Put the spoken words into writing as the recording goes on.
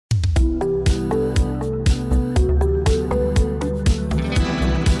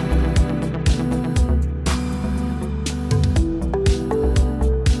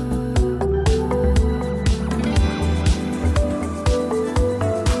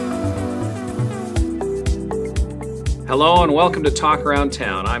Hello and welcome to Talk Around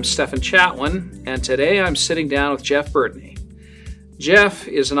Town. I'm Stefan Chatwin, and today I'm sitting down with Jeff Bertany. Jeff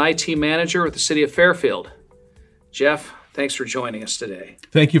is an IT manager with the City of Fairfield. Jeff, thanks for joining us today.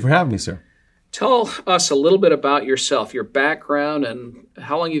 Thank you for having me, sir. Tell us a little bit about yourself, your background, and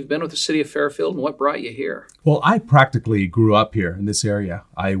how long you've been with the City of Fairfield and what brought you here. Well, I practically grew up here in this area.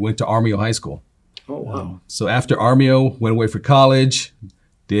 I went to Armio High School. Oh, wow. So after Armio, went away for college,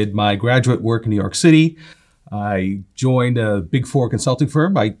 did my graduate work in New York City. I joined a Big Four consulting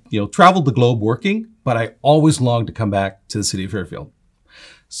firm. I traveled the globe working, but I always longed to come back to the City of Fairfield.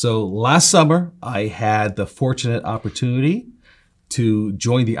 So last summer, I had the fortunate opportunity to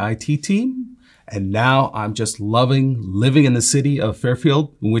join the IT team. And now I'm just loving living in the city of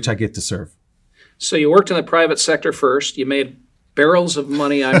Fairfield, in which I get to serve. So you worked in the private sector first. You made barrels of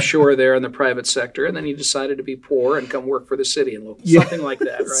money, I'm sure, there in the private sector. And then you decided to be poor and come work for the city and something like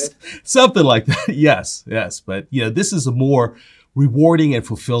that, right? Something like that. Yes. But, this is a more rewarding and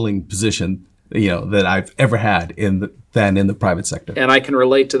fulfilling position, that I've ever had than in the private sector. And I can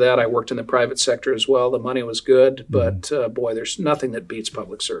relate to that. I worked in the private sector as well. The money was good, but boy, there's nothing that beats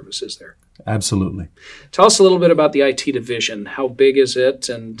public service, is there? Absolutely. Tell us a little bit about the IT division. How big is it,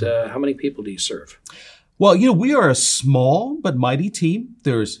 and how many people do you serve? Well, we are a small but mighty team.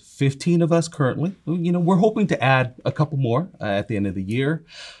 There's 15 of us currently. We're hoping to add a couple more at the end of the year.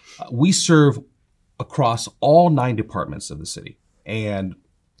 We serve across all 9 departments of the city, and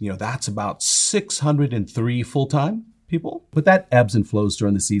that's about 603 full-time people. But that ebbs and flows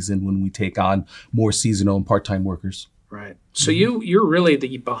during the season when we take on more seasonal and part-time workers. Right. So you're really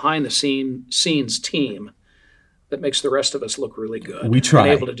the behind-the-scenes team that makes the rest of us look really good. We try.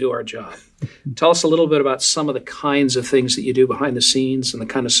 And able to do our job. Tell us a little bit about some of the kinds of things that you do behind the scenes and the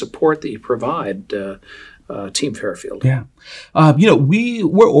kind of support that you provide Team Fairfield. Yeah.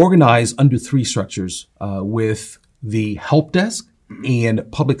 We're organized under 3 structures with the help desk and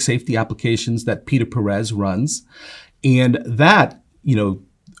public safety applications that Peter Perez runs. And that,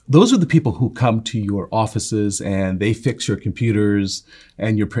 those are the people who come to your offices and they fix your computers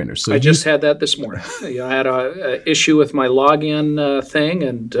and your printers. So I just had that this morning. I had an issue with my login thing,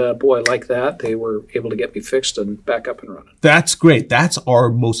 and boy, like that, they were able to get me fixed and back up and running. That's great. That's our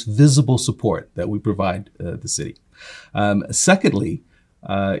most visible support that we provide the city. Secondly,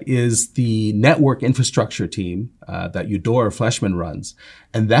 is the network infrastructure team that Eudora Fleshman runs.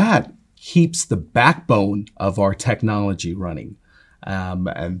 And that keeps the backbone of our technology running.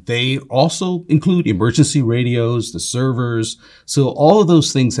 And they also include emergency radios, the servers. So all of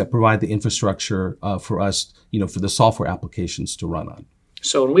those things that provide the infrastructure for us, for the software applications to run on.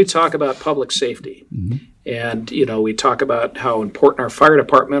 So when we talk about public safety, and, we talk about how important our fire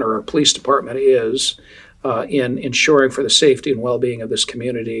department or our police department is in ensuring for the safety and well-being of this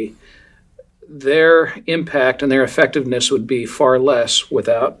community, their impact and their effectiveness would be far less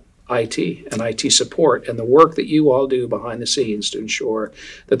without IT and IT support and the work that you all do behind the scenes to ensure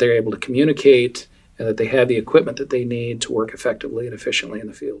that they're able to communicate and that they have the equipment that they need to work effectively and efficiently in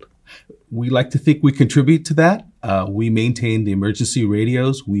the field. We like to think we contribute to that. We maintain the emergency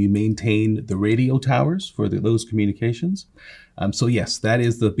radios. We maintain the radio towers for those communications. So yes, that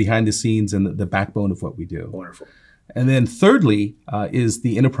is the behind the scenes and the backbone of what we do. Wonderful. And then thirdly is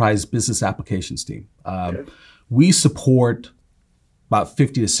the enterprise business applications team. We support about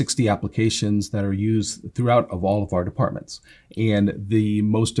 50 to 60 applications that are used throughout of all of our departments. And the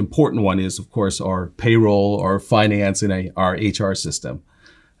most important one is, of course, our payroll, our finance, and our HR system.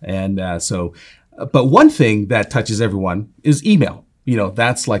 And but one thing that touches everyone is email.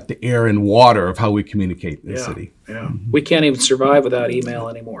 That's like the air and water of how we communicate in the city. Yeah. We can't even survive without email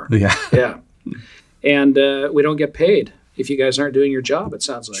anymore. Yeah. And we don't get paid if you guys aren't doing your job, it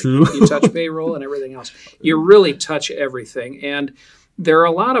sounds like. True. You touch payroll and everything else. You really touch everything. And there are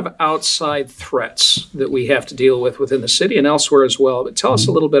a lot of outside threats that we have to deal with within the city and elsewhere as well. But tell us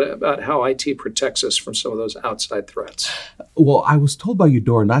a little bit about how IT protects us from some of those outside threats. Well, I was told by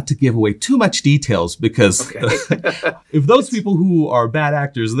Eudora not to give away too much details because if those people who are bad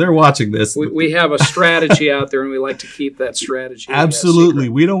actors, they're watching this. We have a strategy out there and we like to keep that strategy. Absolutely.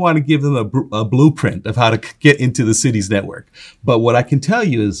 We don't want to give them a blueprint of how to get into the city's network. But what I can tell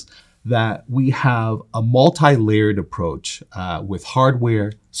you is that we have a multi-layered approach with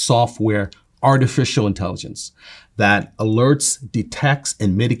hardware, software, artificial intelligence that alerts, detects,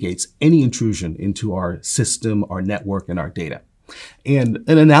 and mitigates any intrusion into our system, our network, and our data. And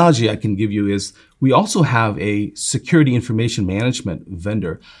an analogy I can give you is we also have a security information management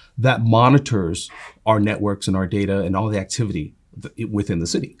vendor that monitors our networks and our data and all the activity within the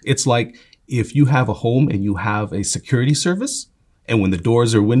city. It's like if you have a home and you have a security service, and when the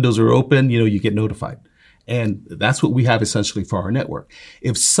doors or windows are open, you get notified. And that's what we have essentially for our network.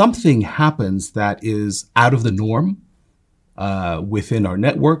 If something happens that is out of the norm within our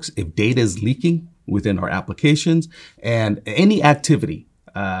networks, if data is leaking within our applications, and any activity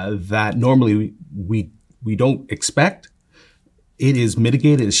that normally we don't expect, it is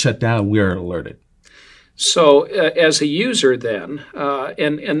mitigated, it's shut down, we are alerted. So as a user then,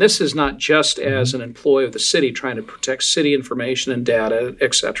 and this is not just as an employee of the city trying to protect city information and data,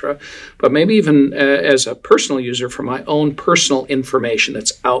 et cetera, but maybe even as a personal user for my own personal information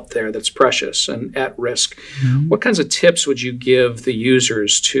that's out there that's precious and at risk, what kinds of tips would you give the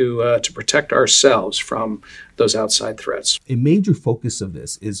users to protect ourselves from those outside threats? A major focus of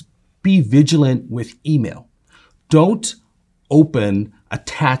this is be vigilant with email. Don't open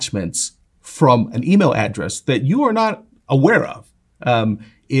attachments from an email address that you are not aware of.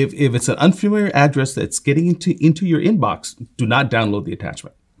 If it's an unfamiliar address that's getting into your inbox, do not download the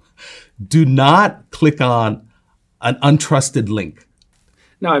attachment. Do not click on an untrusted link.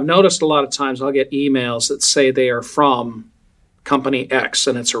 Now, I've noticed a lot of times I'll get emails that say they are from company X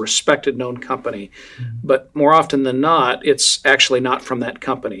and it's a respected known company. But more often than not, it's actually not from that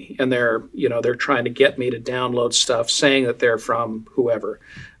company. And they're trying to get me to download stuff saying that they're from whoever.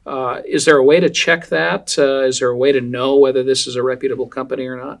 Is there a way to check that? Is there a way to know whether this is a reputable company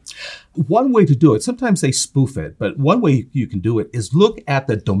or not? One way to do it, sometimes they spoof it, but one way you can do it is look at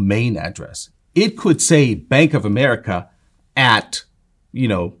the domain address. It could say Bank of America at,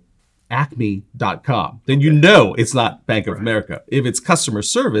 acme.com. Then you know it's not Bank of America. If it's customer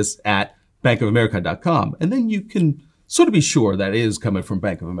service at bankofamerica.com, and then you can sort of be sure that it is coming from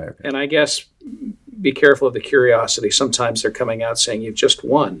Bank of America. And I guess be careful of the curiosity. Sometimes they're coming out saying you've just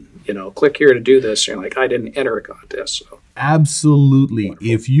won. Click here to do this. And you're like, I didn't enter a contest. So. Absolutely. Wonderful.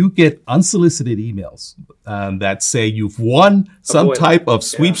 If you get unsolicited emails that say you've won some type of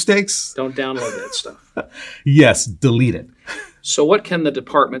sweepstakes, don't download that stuff. Yes, delete it. So what can the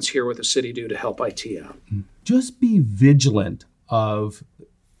departments here with the city do to help IT out? Just be vigilant of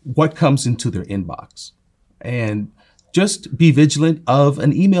what comes into their inbox. And just be vigilant of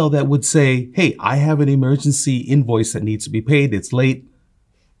an email that would say, hey, I have an emergency invoice that needs to be paid. It's late.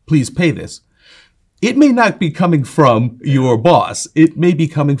 Please pay this. It may not be coming from your boss. It may be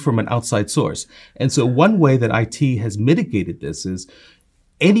coming from an outside source. And so one way that IT has mitigated this is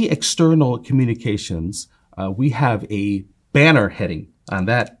any external communications, we have a banner heading on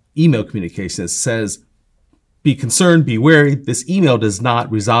that email communication that says, be concerned, be wary. This email does not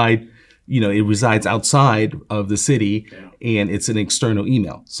reside, it resides outside of the city and it's an external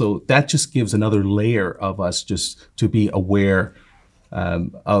email. So that just gives another layer of us just to be aware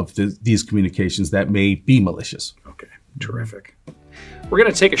of these communications that may be malicious. Okay, terrific. We're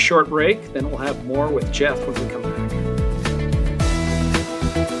going to take a short break, then we'll have more with Jeff when we come back.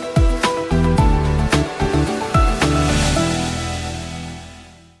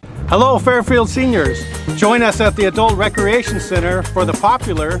 Hello, Fairfield seniors. Join us at the Adult Recreation Center for the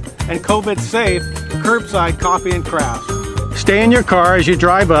popular and COVID-safe curbside coffee and crafts. Stay in your car as you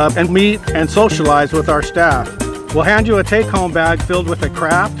drive up and meet and socialize with our staff. We'll hand you a take-home bag filled with a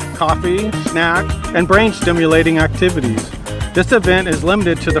craft, coffee, snack, and brain-stimulating activities. This event is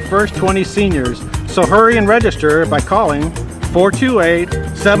limited to the first 20 seniors, so hurry and register by calling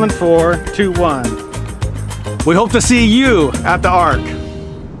 428-7421. We hope to see you at the ARC.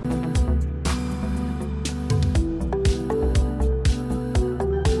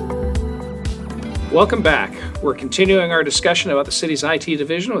 Welcome back. We're continuing our discussion about the city's IT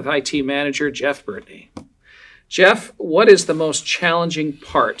division with IT manager Jeff Bertany. Jeff, what is the most challenging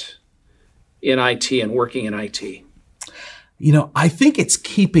part in IT and working in IT? I think it's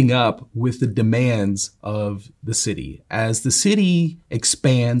keeping up with the demands of the city. As the city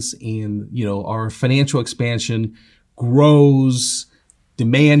expands and, our financial expansion grows,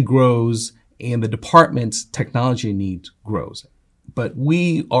 demand grows, and the department's technology needs grows. But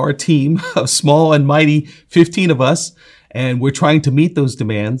we are a team of small and mighty 15 of us, and we're trying to meet those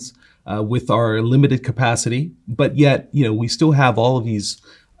demands with our limited capacity. But yet, we still have all of these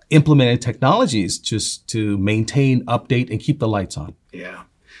implemented technologies just to maintain, update, and keep the lights on. Yeah.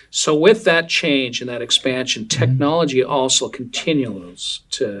 So with that change and that expansion, technology also continues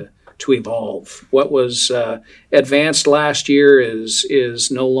to evolve. What was advanced last year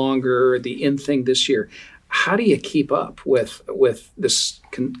is no longer the in thing this year. How do you keep up with this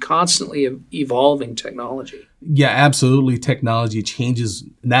constantly evolving technology? Yeah, absolutely. Technology changes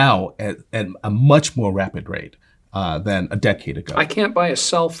now at a much more rapid rate than a decade ago. I can't buy a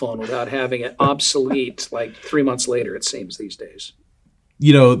cell phone without having it obsolete like 3 months later, it seems, these days.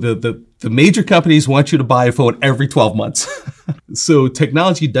 the major companies want you to buy a phone every 12 months. So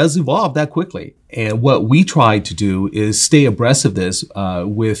technology does evolve that quickly. And what we try to do is stay abreast of this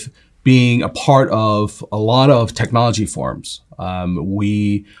with being a part of a lot of technology forums.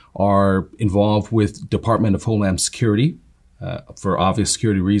 We are involved with Department of Homeland Security for obvious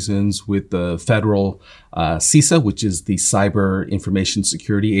security reasons, with the federal CISA, which is the Cyber Information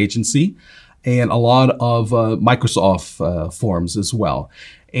Security Agency, and a lot of Microsoft forums as well.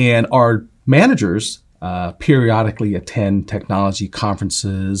 And our managers periodically attend technology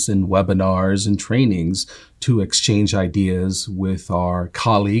conferences and webinars and trainings to exchange ideas with our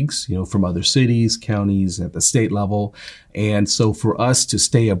colleagues, from other cities, counties, at the state level. And so for us to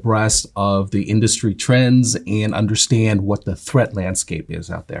stay abreast of the industry trends and understand what the threat landscape is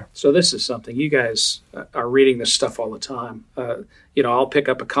out there. So this is something you guys are reading this stuff all the time. I'll pick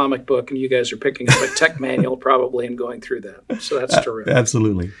up a comic book and you guys are picking up a tech manual probably and going through that. So that's terrific.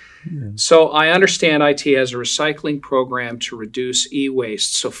 Absolutely. Yeah. So I understand IT has a recycling program to reduce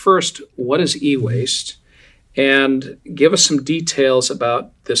e-waste. So first, what is e-waste? And give us some details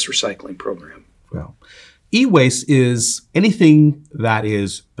about this recycling program. Well, e-waste is anything that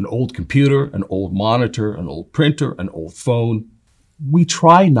is an old computer, an old monitor, an old printer, an old phone. We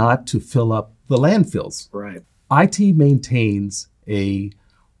try not to fill up the landfills. Right. IT maintains a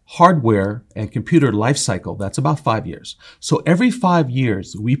hardware and computer life cycle that's about 5 years. So every 5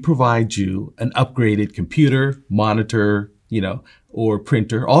 years, we provide you an upgraded computer, monitor, or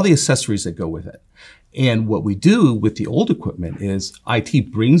printer, all the accessories that go with it. And what we do with the old equipment is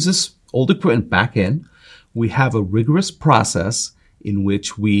IT brings this old equipment back in. We have a rigorous process in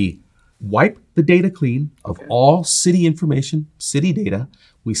which we wipe the data clean of all city information, city data.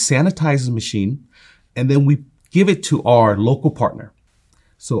 We sanitize the machine, and then we give it to our local partner.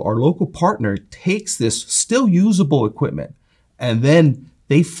 So our local partner takes this still usable equipment, and then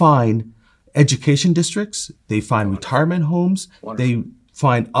they find education districts, they find retirement homes, they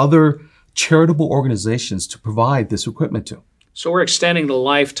find other charitable organizations to provide this equipment to. So we're extending the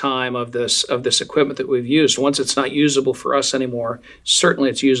lifetime of this equipment that we've used. Once it's not usable for us anymore, certainly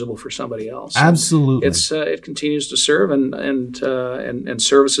it's usable for somebody else. Absolutely. It continues to serve and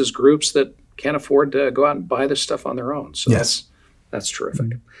services groups that can't afford to go out and buy this stuff on their own. So yes. That's terrific.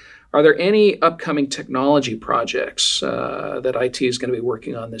 Mm-hmm. Are there any upcoming technology projects that IT is going to be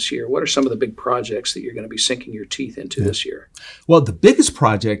working on this year? What are some of the big projects that you're going to be sinking your teeth into this year? Well, the biggest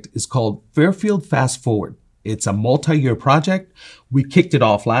project is called Fairfield Fast Forward. It's a multi-year project. We kicked it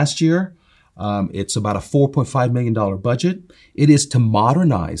off last year. It's about a $4.5 million budget. It is to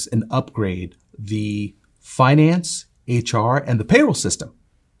modernize and upgrade the finance, HR, and the payroll system.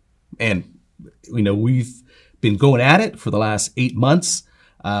 And, we've been going at it for the last 8 months.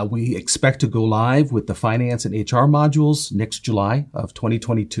 We expect to go live with the finance and HR modules next July of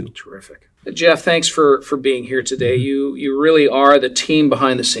 2022. Terrific. Jeff, thanks for being here today. Mm-hmm. You really are the team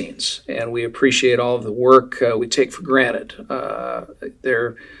behind the scenes, and we appreciate all of the work we take for granted.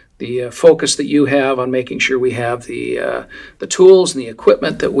 The focus that you have on making sure we have the tools and the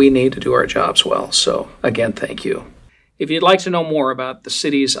equipment that we need to do our jobs well. So again, thank you. If you'd like to know more about the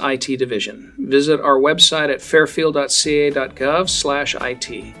city's IT division, visit our website at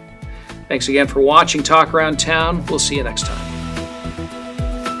fairfield.ca.gov/IT. Thanks again for watching Talk Around Town. We'll see you next time.